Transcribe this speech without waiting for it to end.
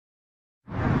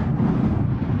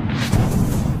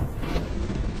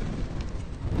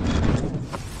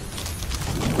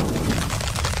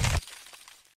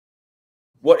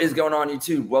What is going on,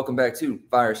 YouTube? Welcome back to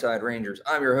Fireside Rangers.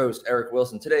 I'm your host, Eric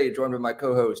Wilson. Today, joined by my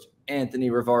co-host,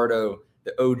 Anthony Rivardo,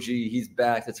 the OG. He's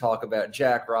back to talk about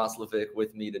Jack Roslovic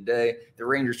with me today. The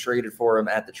Rangers traded for him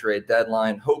at the trade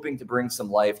deadline, hoping to bring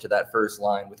some life to that first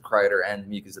line with Kreider and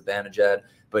Mika.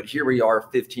 But here we are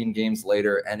 15 games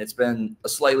later, and it's been a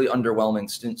slightly underwhelming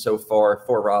stint so far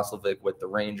for Roslovic with the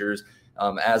Rangers.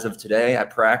 As of today, at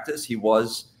practice, he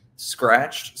was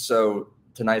scratched, so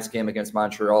tonight's game against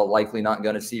Montreal, likely not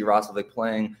going to see Roslovic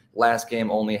playing. Last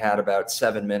game only had about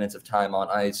 7 minutes of time on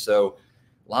ice. So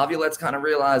Laviolette's kind of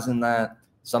realizing that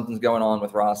something's going on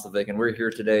with Roslovic, and we're here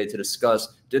today to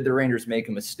discuss, did the Rangers make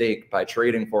a mistake by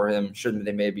trading for him? Shouldn't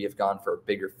they maybe have gone for a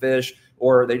bigger fish,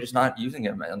 or are they just not using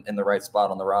him in the right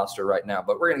spot on the roster right now?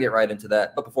 But we're going to get right into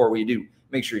that. But before we do,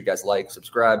 make sure you guys like,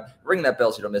 subscribe, ring that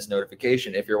bell so you don't miss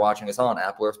notification. If you're watching us on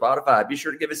Apple or Spotify, be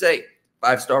sure to give us a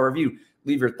 5-star review.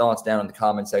 Leave your thoughts down in the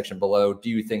comment section below. Do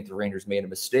you think the Rangers made a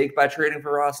mistake by trading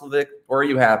for Roslovic, or are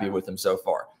you happy with him so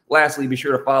far? Lastly, be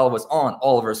sure to follow us on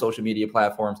all of our social media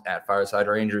platforms at Fireside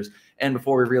Rangers. And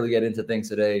before we really get into things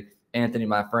today, Anthony,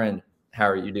 my friend, how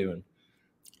are you doing?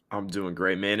 I'm doing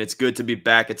great, man. It's good to be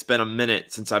back. It's been a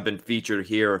minute since I've been featured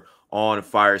here on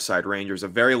Fireside Rangers. A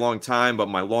very long time, but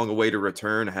my long-awaited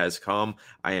return has come.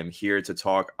 I am here to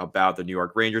talk about the New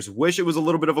York Rangers. Wish it was a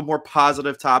little bit of a more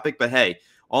positive topic, but hey,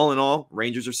 all in all,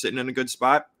 Rangers are sitting in a good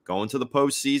spot, going to the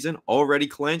postseason, already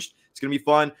clinched. It's going to be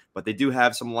fun, but they do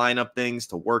have some lineup things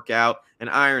to work out and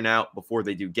iron out before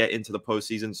they do get into the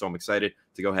postseason. So I'm excited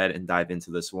to go ahead and dive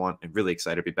into this one and really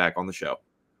excited to be back on the show.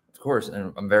 Of course,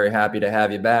 and I'm very happy to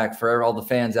have you back. For all the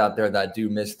fans out there that do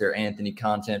miss their Anthony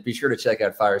content, be sure to check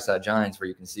out Fireside Giants, where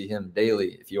you can see him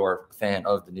daily if you are a fan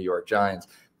of the New York Giants.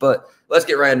 But let's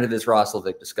get right into this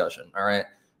Roslovic discussion, all right?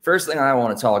 First thing I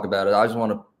want to talk about is I just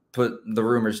want to put the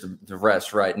rumors to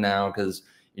rest right now because,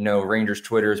 you know, Rangers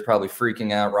Twitter is probably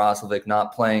freaking out. Roslovic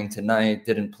not playing tonight,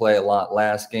 didn't play a lot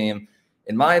last game.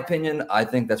 In my opinion, I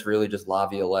think that's really just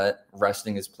Laviolette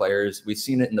resting his players. We've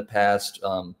seen it in the past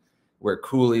where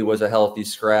Cooley was a healthy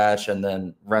scratch, and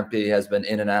then Rempe has been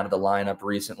in and out of the lineup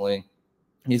recently.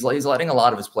 He's letting a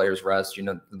lot of his players rest. You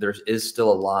know, there is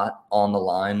still a lot on the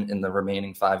line in the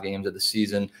remaining 5 games of the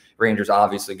season. Rangers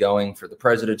obviously going for the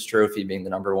President's Trophy, being the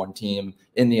 #1 team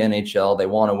in the NHL. They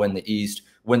want to win the East,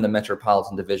 win the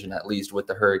Metropolitan Division at least, with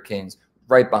the Hurricanes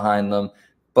right behind them.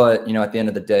 But, you know, at the end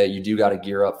of the day, you do got to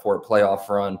gear up for a playoff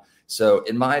run. So,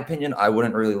 in my opinion, I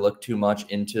wouldn't really look too much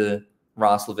into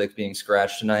Roslovic being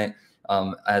scratched tonight.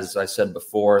 As I said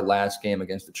before, last game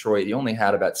against Detroit, he only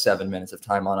had about 7 minutes of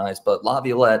time on ice, but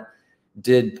Laviolette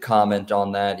did comment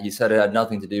on that. He said it had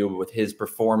nothing to do with his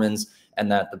performance and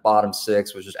that the bottom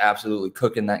 6 was just absolutely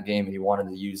cooking that game, and he wanted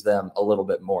to use them a little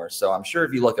bit more. So I'm sure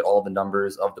if you look at all the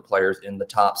numbers of the players in the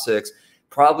top 6,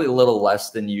 probably a little less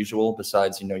than usual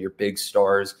besides, you know, your big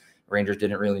stars. Rangers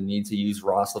didn't really need to use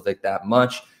Roslovic that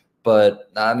much.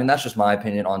 But, I mean, that's just my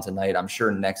opinion on tonight. I'm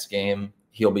sure next game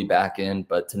he'll be back in,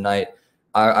 but tonight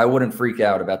I wouldn't freak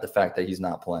out about the fact that he's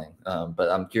not playing. But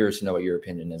I'm curious to know what your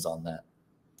opinion is on that.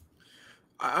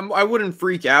 I wouldn't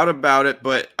freak out about it,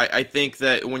 but I think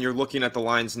that when you're looking at the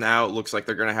lines now, it looks like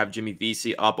they're going to have Jimmy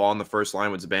Vesey up on the first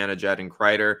line with Zibanejad and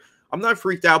Kreider. I'm not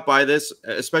freaked out by this,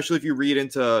 especially if you read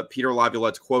into Peter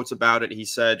Laviolette's quotes about it. He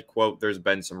said, quote, there's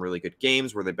been some really good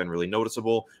games where they've been really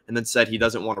noticeable, and then said he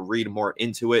doesn't want to read more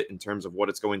into it in terms of what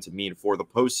it's going to mean for the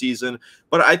postseason.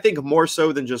 But I think more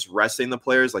so than just resting the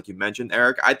players, like you mentioned,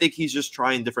 Eric, I think he's just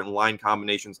trying different line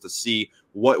combinations to see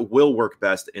what will work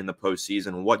best in the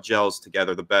postseason, what gels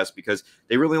together the best, because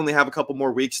they really only have a couple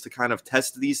more weeks to kind of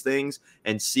test these things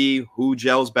and see who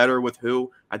gels better with who.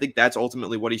 I think that's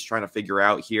ultimately what he's trying to figure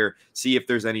out here, see if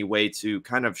there's any way to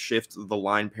kind of shift the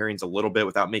line pairings a little bit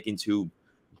without making too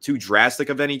drastic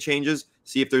of any changes,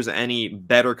 see if there's any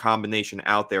better combination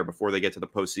out there before they get to the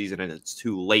postseason and it's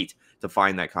too late to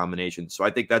find that combination. So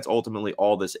I think that's ultimately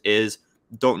all this is.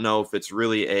 Don't know if it's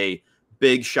really a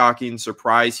big shocking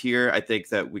surprise here. I think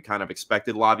that we kind of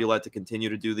expected Laviolette to continue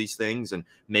to do these things and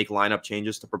make lineup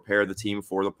changes to prepare the team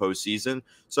for the postseason.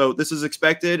 So this is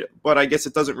expected, but I guess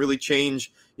it doesn't really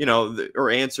change, you know, or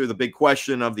answer the big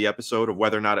question of the episode of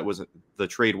whether or not the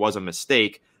trade was a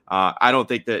mistake. I don't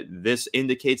think that this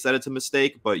indicates that it's a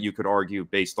mistake, but you could argue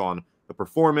based on the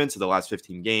performance of the last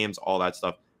 15 games, all that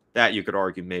stuff, that you could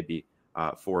argue maybe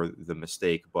for the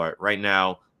mistake. But right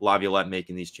now, Laviolette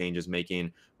making these changes,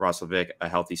 making Roslovic a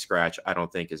healthy scratch, I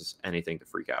don't think is anything to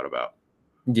freak out about.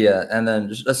 Yeah, and then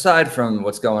just aside from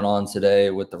what's going on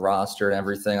today with the roster and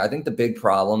everything, I think the big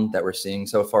problem that we're seeing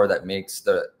so far that makes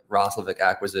the Roslovic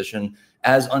acquisition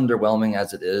as underwhelming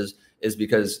as it is is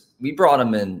because we brought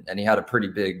him in and he had a pretty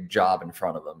big job in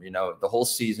front of him. You know, the whole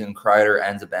season, Kreider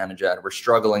and Zibanejad were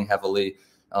struggling heavily.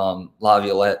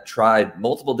 Laviolette tried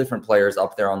multiple different players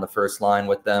up there on the first line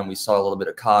with them. We saw a little bit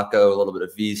of Kakko, a little bit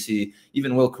of VC.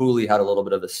 Even Will Cooley had a little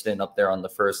bit of a stint up there on the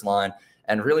first line.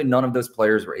 And really none of those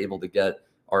players were able to get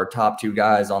our top two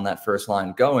guys on that first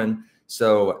line going.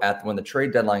 So when the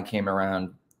trade deadline came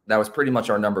around, that was pretty much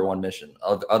our number one mission.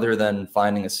 Other than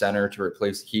finding a center to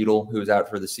replace Hedel, who's out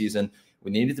for the season,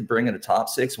 we needed to bring in a top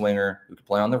six winger who could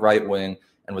play on the right wing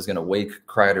and was going to wake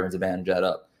Kreider and Zibanejad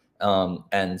up.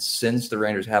 And since the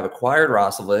Rangers have acquired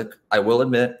Roslovic, I will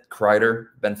admit Kreider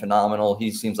been phenomenal.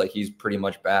 He seems like he's pretty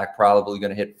much back, probably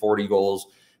going to hit 40 goals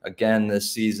again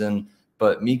this season.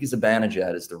 But Mika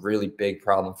Zibanejad is the really big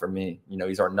problem for me. You know,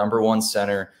 he's our number one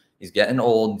center. He's getting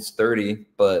old. He's 30,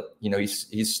 but, you know,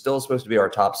 he's still supposed to be our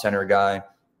top center guy.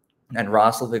 And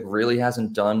Roslovic really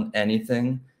hasn't done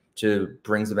anything to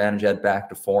bring Zibanejad back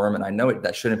to form. And I know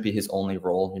that shouldn't be his only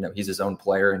role. You know, he's his own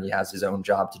player and he has his own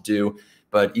job to do.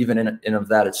 But even in of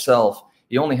that itself,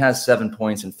 he only has 7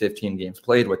 points in 15 games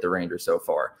played with the Rangers so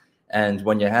far. And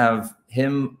when you have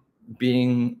him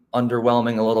being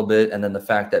underwhelming a little bit, and then the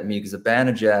fact that Mika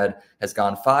Zibanejad has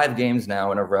gone 5 games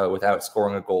now in a row without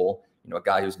scoring a goal, you know, a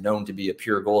guy who's known to be a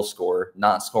pure goal scorer,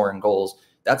 not scoring goals,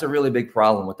 that's a really big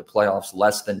problem with the playoffs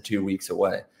less than 2 weeks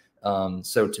away.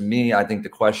 So to me, I think the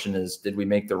question is, did we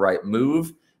make the right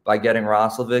move by getting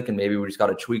Roslovic, and maybe we just got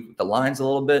to tweak the lines a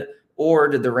little bit? Or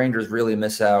did the Rangers really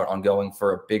miss out on going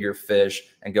for a bigger fish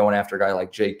and going after a guy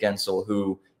like Jake Gensel,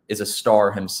 who is a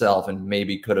star himself and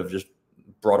maybe could have just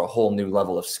brought a whole new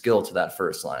level of skill to that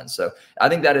first line? So I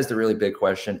think that is the really big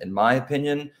question. In my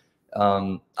opinion,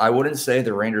 I wouldn't say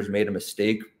the Rangers made a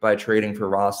mistake by trading for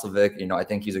Roslovic. You know, I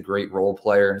think he's a great role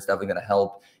player and it's definitely going to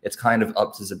help. It's kind of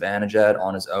up to Zibanejad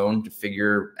on his own to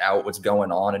figure out what's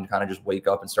going on and kind of just wake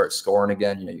up and start scoring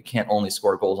again. You know, you can't only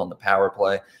score goals on the power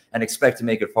play and expect to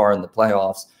make it far in the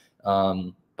playoffs.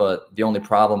 But the only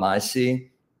problem I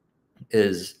see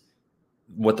is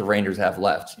what the Rangers have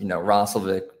left. You know,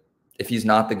 Roslovic, if he's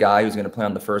not the guy who's going to play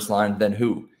on the first line, then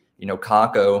who? You know,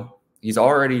 Kakko, he's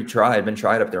already been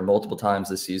tried up there multiple times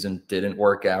this season, didn't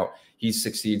work out. He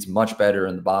succeeds much better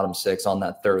in the bottom six on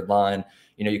that third line.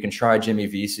 You know, you can try Jimmy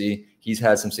VC. He's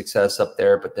had some success up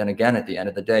there, but then again, at the end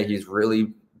of the day, he's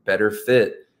really better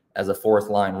fit as a fourth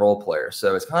line role player.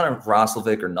 So it's kind of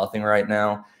Roslovic or nothing right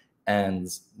now. And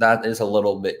that is a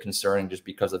little bit concerning just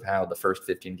because of how the first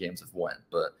 15 games have went.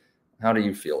 But how do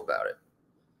you feel about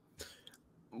it?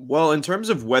 Well, in terms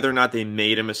of whether or not they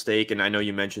made a mistake, and I know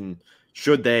you mentioned,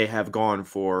 should they have gone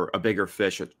for a bigger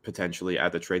fish potentially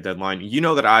at the trade deadline? You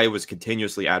know that I was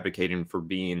continuously advocating for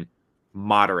being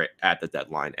moderate at the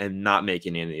deadline and not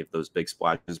making any of those big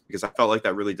splashes, because I felt like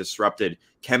that really disrupted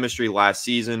chemistry last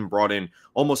season,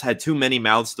 almost had too many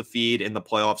mouths to feed in the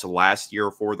playoffs last year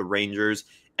for the Rangers.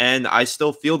 And I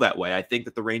still feel that way. I think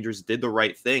that the Rangers did the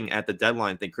right thing at the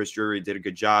deadline. I think Chris Drury did a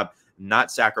good job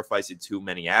not sacrificing too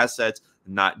many assets,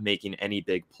 not making any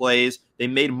big plays. They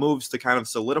made moves to kind of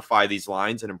solidify these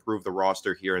lines and improve the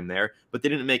roster here and there, but they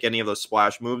didn't make any of those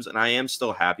splash moves, and I am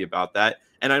still happy about that.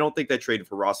 And I don't think that trade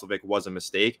for Roslovic was a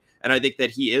mistake, and I think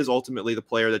that he is ultimately the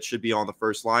player that should be on the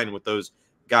first line with those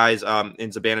guys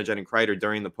in Zibanejad and Kreider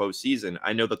during the postseason.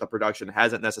 I know that the production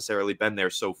hasn't necessarily been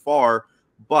there so far,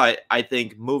 but I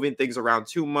think moving things around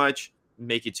too much,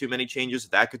 making too many changes,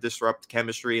 that could disrupt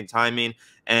chemistry and timing.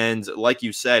 And like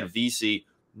you said, VC,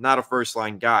 not a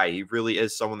first-line guy. He really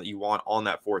is someone that you want on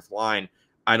that fourth line.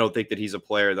 I don't think that he's a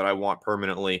player that I want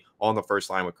permanently on the first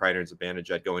line with Kreider and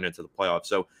Zibanejad going into the playoffs.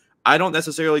 So I don't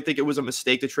necessarily think it was a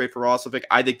mistake to trade for Roslovic.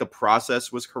 I think the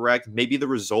process was correct. Maybe the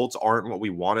results aren't what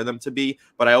we wanted them to be,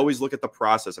 but I always look at the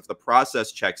process. If the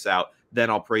process checks out,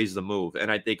 then I'll praise the move.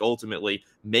 And I think ultimately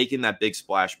making that big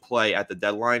splash play at the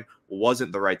deadline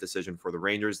wasn't the right decision for the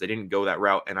Rangers. They didn't go that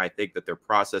route, and I think that their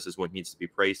process is what needs to be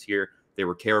praised here. They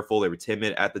were careful. They were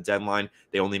timid at the deadline.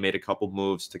 They only made a couple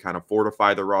moves to kind of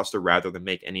fortify the roster rather than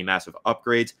make any massive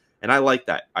upgrades, and I like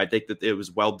that. I think that it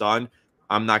was well done.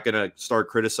 I'm not going to start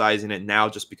criticizing it now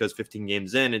just because 15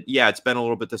 games in. And yeah, it's been a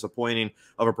little bit disappointing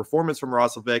of a performance from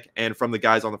Roslovic and from the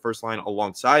guys on the first line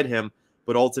alongside him.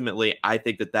 But ultimately, I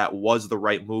think that that was the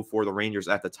right move for the Rangers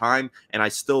at the time. And I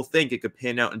still think it could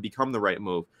pan out and become the right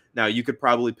move. Now, you could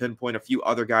probably pinpoint a few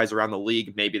other guys around the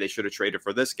league. Maybe they should have traded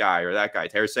for this guy or that guy.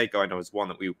 Tarasenko, I know, is one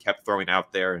that we kept throwing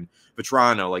out there. And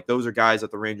Vetrano, like those are guys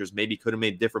that the Rangers maybe could have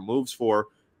made different moves for.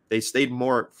 They stayed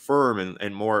more firm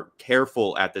and more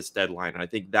careful at this deadline. And I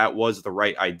think that was the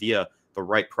right idea, the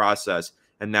right process.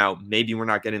 And now maybe we're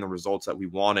not getting the results that we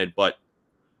wanted, but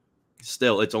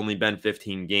still, it's only been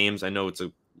 15 games. I know it's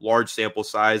a large sample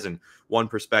size and one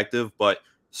perspective, but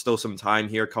still some time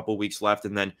here, a couple weeks left,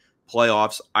 and then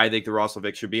playoffs. I think the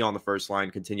Roslovic should be on the first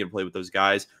line, continue to play with those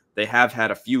guys. They have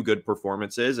had a few good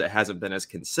performances. It hasn't been as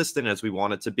consistent as we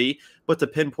want it to be, but to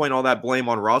pinpoint all that blame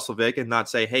on Roslovic and not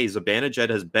say, hey, Zibanejad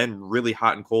has been really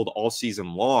hot and cold all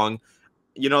season long,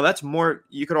 that's more,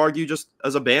 you could argue, just a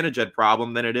Zibanejad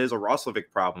problem than it is a Roslovic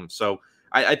problem. So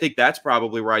I think that's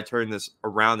probably where I turn this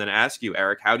around and ask you,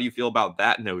 Eric, how do you feel about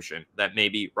that notion that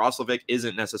maybe Roslovic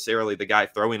isn't necessarily the guy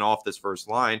throwing off this first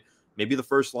line? Maybe the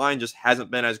first line just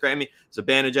hasn't been as great. I mean,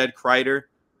 Zibanejad, Kreider,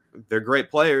 they're great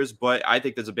players, but I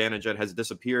think that Zibanejad has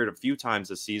disappeared a few times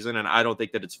this season, and I don't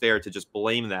think that it's fair to just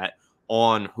blame that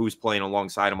on who's playing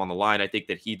alongside him on the line. I think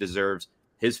that he deserves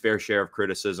his fair share of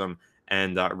criticism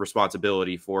and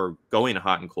responsibility for going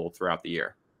hot and cold throughout the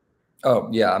year. Oh,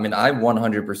 yeah. I mean, I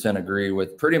 100% agree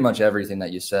with pretty much everything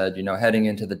that you said. Heading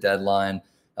into the deadline,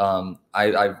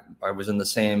 I was in the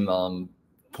same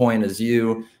point as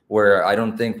you, where I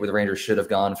don't think the Rangers should have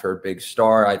gone for a big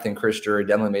star. I think Chris Drury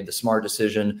definitely made the smart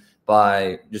decision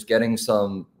by just getting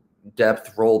some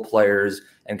depth role players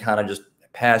and kind of just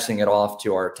passing it off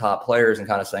to our top players and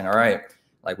kind of saying, all right,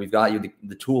 like, we've got you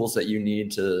the tools that you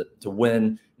need to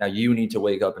win. Now you need to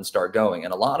wake up and start going.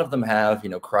 And a lot of them have,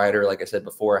 Kreider, like I said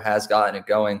before, has gotten it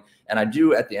going. And I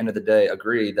do, at the end of the day,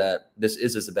 agree that this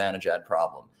is a Zibanejad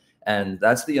problem. And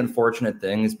that's the unfortunate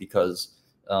thing, is because,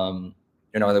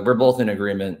 we're both in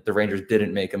agreement. The Rangers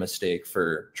didn't make a mistake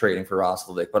for trading for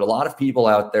Roslovic. But a lot of people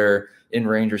out there in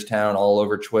Rangers town, all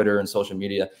over Twitter and social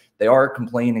media, they are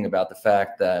complaining about the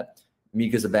fact that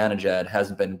Mika Zibanejad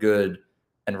hasn't been good,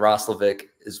 and Roslovic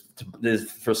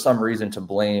is for some reason to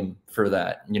blame for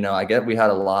that. I get we had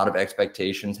a lot of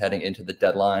expectations heading into the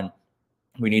deadline.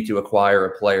 We need to acquire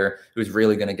a player who's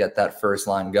really going to get that first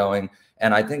line going.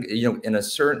 And I think,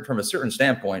 from a certain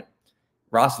standpoint,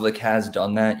 Roslovic has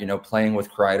done that, playing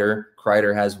with Kreider.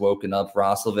 Kreider has woken up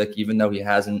Roslovic, even though he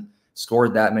hasn't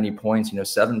scored that many points,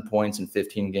 7 points in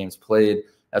 15 games played.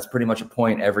 That's pretty much a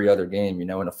point every other game. In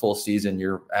a full season,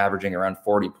 you're averaging around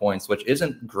 40 points, which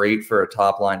isn't great for a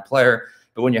top line player.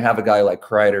 But when you have a guy like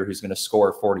Kreider who's going to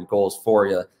score 40 goals for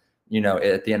you,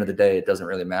 at the end of the day, it doesn't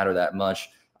really matter that much.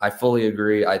 I fully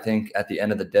agree. I think at the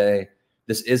end of the day,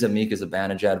 this is a Mika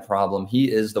Zibanejad problem. He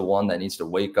is the one that needs to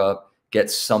wake up, get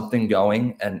something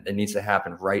going, and it needs to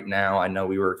happen right now. I know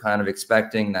we were kind of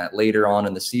expecting that later on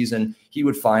in the season he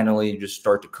would finally just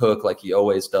start to cook like he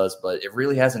always does, but it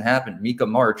really hasn't happened. Mika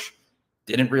March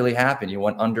didn't really happen. He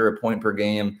went under a point per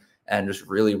game and just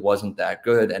really wasn't that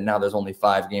good. And now there's only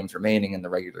 5 games remaining in the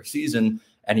regular season,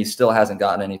 and he still hasn't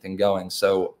gotten anything going.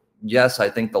 So yes, I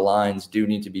think the lines do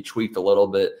need to be tweaked a little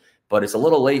bit, but it's a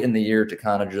little late in the year to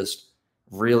kind of just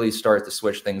really start to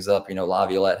switch things up.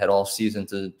 Laviolette had all season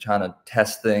to kind of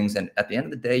test things, and at the end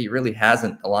of the day, he really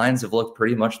hasn't. The lines have looked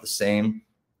pretty much the same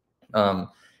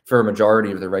for a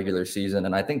majority of the regular season,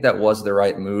 and I think that was the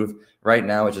right move. Right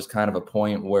now, it's just kind of a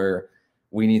point where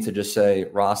we need to just say,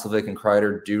 Roslovic and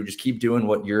Kreider, just keep doing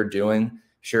what you're doing.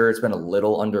 Sure, it's been a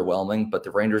little underwhelming, but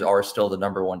the Rangers are still the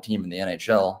 #1 team in the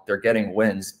NHL. They're getting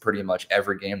wins pretty much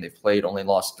every game they've played, only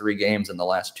lost 3 games in the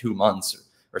last 2 months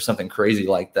or something crazy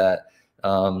like that.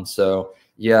 So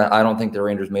yeah, I don't think the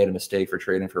Rangers made a mistake for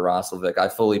trading for Roslovic. I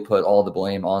fully put all the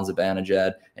blame on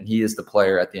Zibanejad, and he is the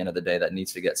player at the end of the day that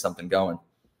needs to get something going.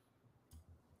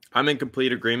 I'm in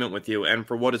complete agreement with you, and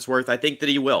for what it's worth, I think that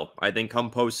he will. I think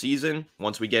come postseason,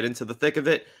 once we get into the thick of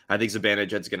it, I think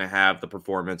Zibanejad's going to have the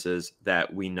performances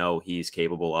that we know he's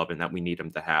capable of and that we need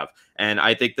him to have. And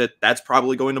I think that that's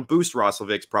probably going to boost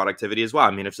Roslovic's productivity as well.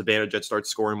 I mean, if Zibanejad starts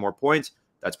scoring more points,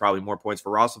 that's probably more points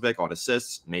for Roslovic on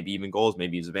assists, maybe even goals.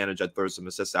 Maybe Zibanejad throws some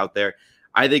assists out there.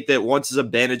 I think that once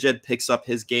Zibanejad picks up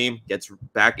his game, gets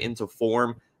back into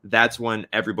form, that's when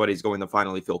everybody's going to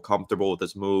finally feel comfortable with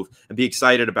this move and be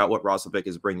excited about what Roslovic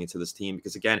is bringing to this team.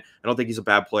 Because, again, I don't think he's a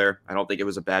bad player. I don't think it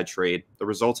was a bad trade. The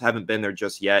results haven't been there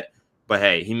just yet. But,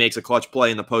 hey, he makes a clutch play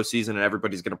in the postseason, and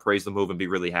everybody's going to praise the move and be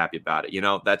really happy about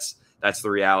it. That's the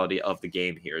reality of the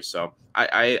game here. So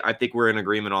I think we're in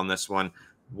agreement on this one.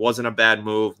 Wasn't a bad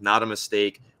move, not a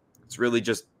mistake. It's really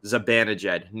just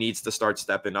Zibanejad needs to start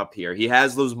stepping up here. He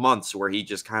has those months where he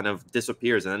just kind of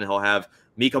disappears, and then he'll have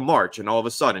Mika March, and all of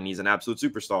a sudden he's an absolute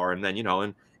superstar. And then,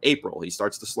 in April, he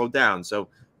starts to slow down. So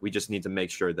we just need to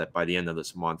make sure that by the end of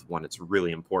this month, when it's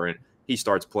really important, he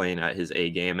starts playing at his A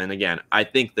game. And again, I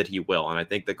think that he will. And I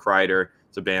think that Kreider,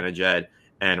 Zibanejad,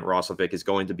 and Roslovic is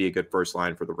going to be a good first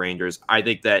line for the Rangers. I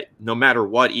think that no matter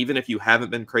what, even if you haven't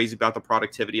been crazy about the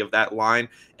productivity of that line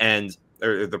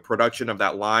or the production of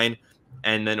that line,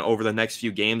 and then over the next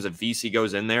few games, if VC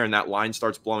goes in there and that line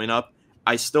starts blowing up,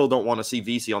 I still don't want to see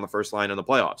VC on the first line in the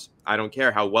playoffs. I don't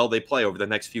care how well they play over the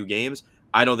next few games.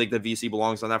 I don't think that VC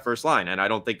belongs on that first line, and I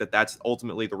don't think that that's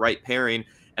ultimately the right pairing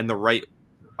and the right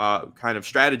kind of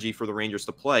strategy for the Rangers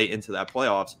to play into that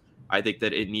playoffs. I think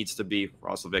that it needs to be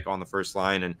Roslovic on the first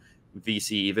line, and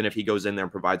VC, even if he goes in there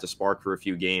and provides a spark for a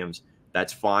few games,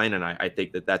 that's fine. And I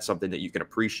think that that's something that you can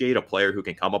appreciate, a player who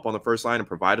can come up on the first line and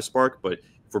provide a spark. But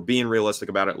if we're being realistic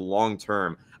about it long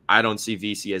term, I don't see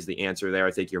VC as the answer there.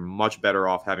 I think you're much better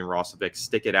off having Roslovic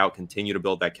stick it out, continue to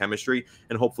build that chemistry,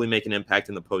 and hopefully make an impact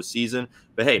in the postseason.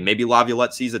 But hey, maybe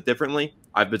Laviolette sees it differently.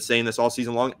 I've been saying this all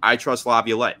season long. I trust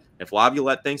Laviolette. If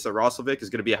Laviolette thinks that Roslovic is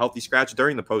going to be a healthy scratch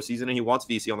during the postseason and he wants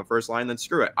VC on the first line, then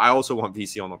screw it. I also want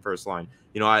VC on the first line.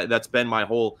 You know, that's been my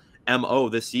whole MO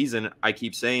this season. I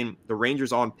keep saying the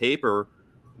Rangers on paper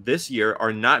this year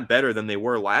are not better than they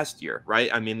were last year, right?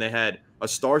 I mean, they had a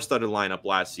star-studded lineup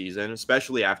last season,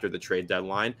 especially after the trade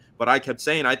deadline. But I kept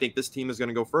saying I think this team is going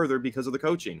to go further because of the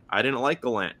coaching. I didn't like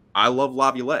Gallant. I love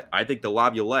Laviolette. I think the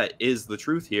Laviolette is the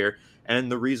truth here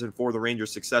and the reason for the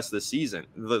Rangers' success this season.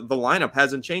 The lineup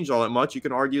hasn't changed all that much. You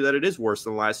can argue that it is worse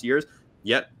than last year's,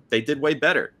 yet they did way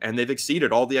better, and they've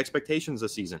exceeded all the expectations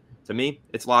this season. To me,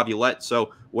 it's Laviolette.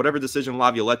 So whatever decision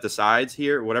Laviolette decides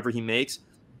here, whatever he makes,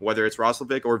 whether it's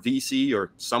Roslovic or VC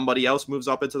or somebody else moves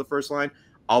up into the first line,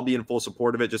 I'll be in full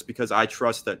support of it just because I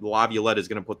trust that Laviolette is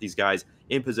going to put these guys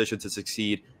in position to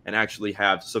succeed and actually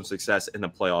have some success in the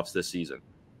playoffs this season.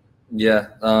 Yeah,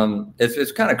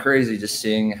 it's kind of crazy just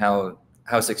seeing how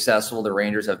successful the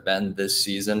Rangers have been this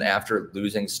season after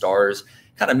losing stars.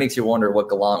 Kind of makes you wonder what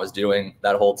Gallant was doing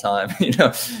that whole time. You know,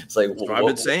 it's like what I've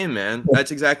been saying, man.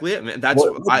 That's exactly it, man.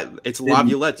 It's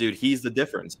Laviolette, dude. He's the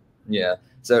difference. Yeah.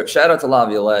 So shout out to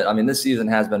Laviolette. I mean, this season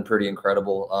has been pretty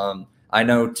incredible. I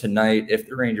know tonight, if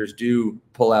the Rangers do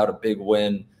pull out a big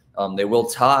win, they will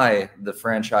tie the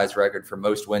franchise record for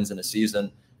most wins in a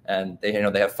season. And they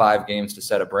have 5 games to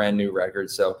set a brand new record.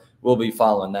 So we'll be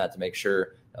following that to make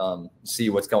sure, see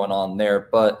what's going on there.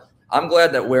 But I'm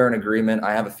glad that we're in agreement.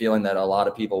 I have a feeling that a lot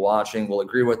of people watching will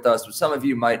agree with us, but some of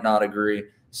you might not agree.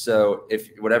 So if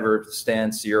whatever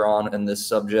stance you're on in this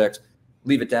subject,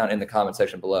 leave it down in the comment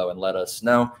section below and let us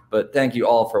know. But thank you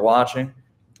all for watching.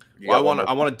 Well,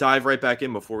 I want to dive right back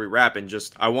in before we wrap, and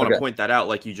I want to point that out,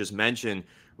 like you just mentioned.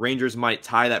 Rangers might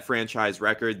tie that franchise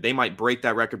record. They might break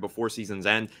that record before season's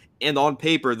end. And on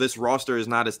paper, this roster is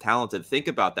not as talented. Think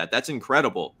about that. That's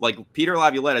incredible. Like, Peter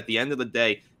Laviolette, at the end of the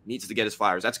day, needs to get his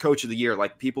flowers. That's coach of the year.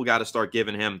 Like, people got to start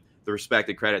giving him the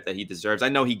respected credit that he deserves. I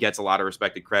know he gets a lot of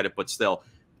respected credit, but still,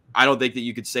 I don't think that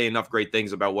you could say enough great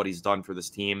things about what he's done for this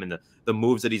team and the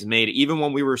moves that he's made. Even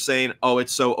when we were saying, oh,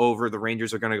 it's so over, the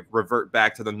Rangers are going to revert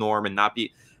back to the norm and not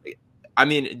be – I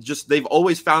mean, they've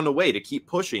always found a way to keep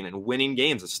pushing and winning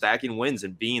games and stacking wins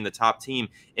and being the top team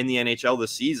in the NHL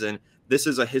this season. This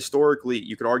is a historically,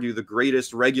 you could argue, the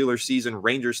greatest regular season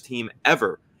Rangers team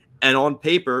ever. And on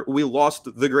paper, we lost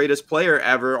the greatest player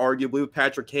ever, arguably, with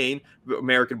Patrick Kane,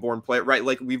 American-born player, right?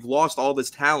 Like, we've lost all this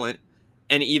talent,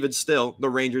 and even still, the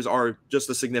Rangers are just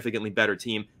a significantly better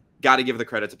team. Got to give the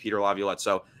credit to Peter Laviolette.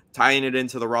 So, tying it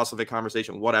into the Roslovic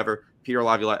conversation, whatever. Peter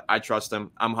Laviolette, I trust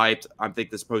him. I'm hyped. I think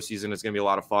this postseason is going to be a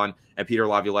lot of fun. And Peter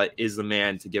Laviolette is the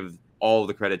man to give all of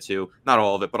the credit to. Not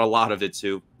all of it, but a lot of it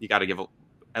to. You got to give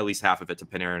at least half of it to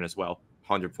Panarin as well.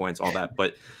 100 points, all that.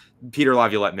 But Peter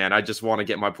Laviolette, man, I just want to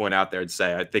get my point out there and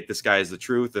say I think this guy is the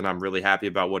truth, and I'm really happy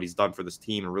about what he's done for this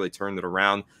team and really turned it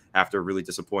around after a really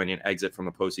disappointing exit from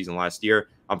the postseason last year.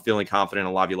 I'm feeling confident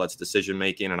in Laviolette's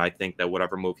decision-making, and I think that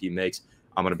whatever move he makes,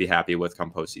 I'm going to be happy with come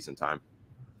postseason time.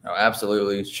 Oh,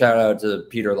 absolutely. Shout out to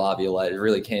Peter Laviolette. It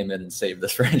really came in and saved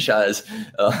this franchise,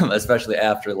 especially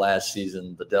after last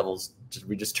season. The Devils,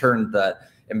 we just turned that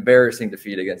embarrassing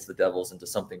defeat against the Devils into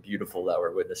something beautiful that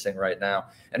we're witnessing right now.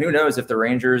 And who knows, if the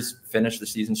Rangers finish the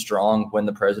season strong, win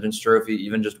the President's Trophy,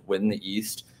 even just win the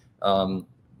East,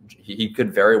 he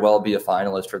could very well be a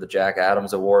finalist for the Jack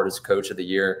Adams Award as Coach of the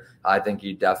Year. I think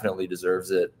he definitely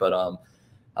deserves it. But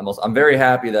I'm very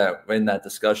happy that in that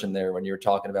discussion there, when you were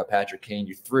talking about Patrick Kane,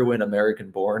 you threw in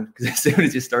American-born, because as soon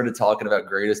as you started talking about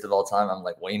greatest of all time, I'm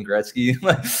like, Wayne Gretzky.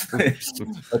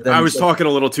 But then I was talking a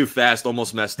little too fast,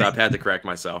 almost messed up, had to correct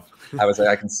myself. I was like,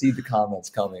 I can see the comments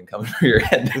coming through your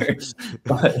head there.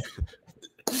 But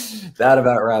that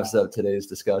about wraps up today's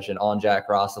discussion on Jack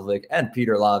Roslovic and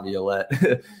Peter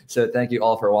Laviolette. So thank you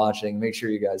all for watching. Make sure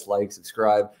you guys like,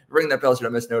 subscribe, ring that bell so you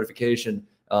don't miss notification.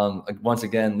 Once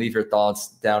again, leave your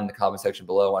thoughts down in the comment section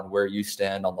below on where you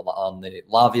stand on the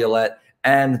Laviolette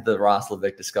and the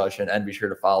Roslovic discussion. And be sure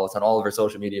to follow us on all of our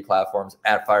social media platforms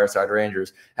at Fireside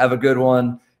Rangers. Have a good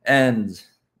one, and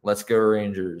let's go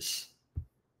Rangers.